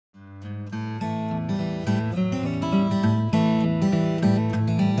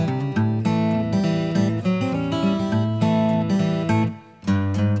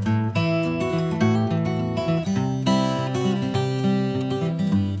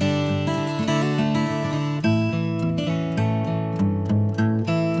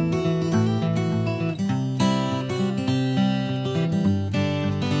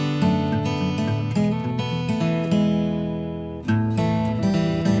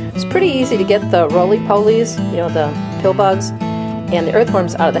It's pretty easy to get the roly-polies, you know, the pill bugs, and the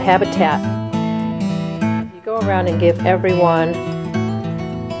earthworms out of the habitat. You go around and give everyone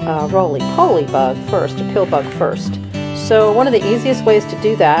a roly-poly bug first, a pill bug first. So one of the easiest ways to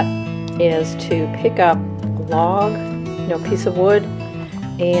do that is to pick up a log, you know, piece of wood,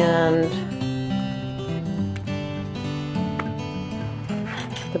 and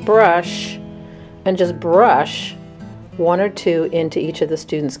the brush, and just brush one or two into each of the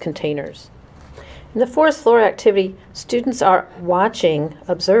students' containers. In the forest floor activity, students are watching,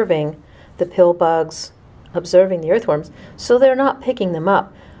 observing the pill bugs, observing the earthworms, so they're not picking them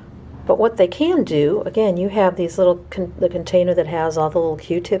up. But what they can do, again, you have these little the container that has all the little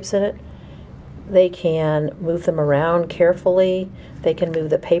Q-tips in it. They can move them around carefully. They can move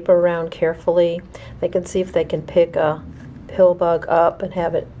the paper around carefully. They can see if they can pick a pill bug up and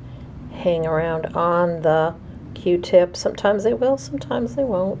have it hang around on the Q-tip. Sometimes they will, sometimes they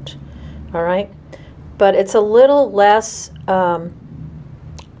won't. All right, but it's a little less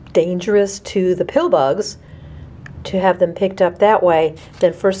dangerous to the pill bugs to have them picked up that way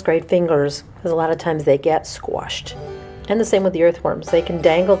than first grade fingers, because a lot of times they get squashed. And the same with the earthworms. They can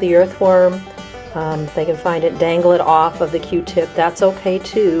dangle the earthworm. They can find it, dangle it off of the Q-tip. That's okay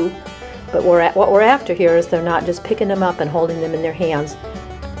too. But what we're after here is they're not just picking them up and holding them in their hands,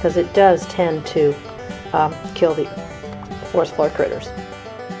 because it does tend to kill the forest floor critters.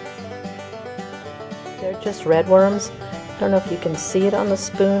 They're just red worms. I don't know if you can see it on the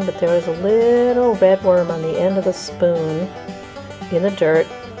spoon, but there is a little red worm on the end of the spoon in the dirt,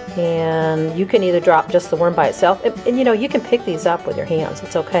 and you can either drop just the worm by itself, and you know, you can pick these up with your hands,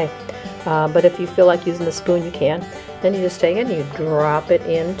 it's okay. But if you feel like using the spoon, you can. Then you just take it and you drop it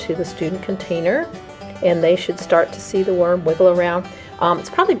into the student container, and they should start to see the worm wiggle around.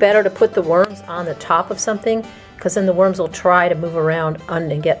 It's probably better to put the worms on the top of something, because then the worms will try to move around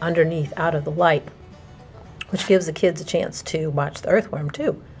and get underneath out of the light, which gives the kids a chance to watch the earthworm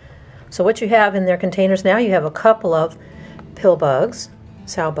too. So what you have in their containers now, you have a couple of pill bugs,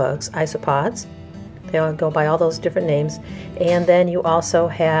 sow bugs, isopods. They all go by all those different names. And then you also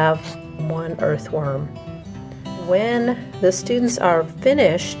have one earthworm. When the students are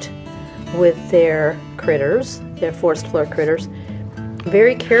finished with their critters, their forest floor critters,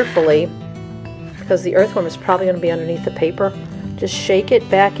 very carefully, because the earthworm is probably going to be underneath the paper, just shake it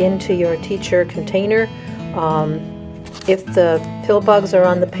back into your teacher container. If the pill bugs are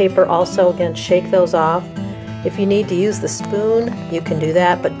on the paper also, again, shake those off. If you need to use the spoon, you can do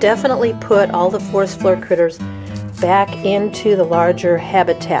that, but definitely put all the forest floor critters back into the larger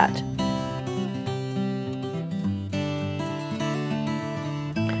habitat.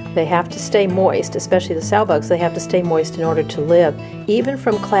 They have to stay moist, especially the sow bugs. They have to stay moist in order to live, even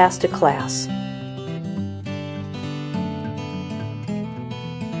from class to class.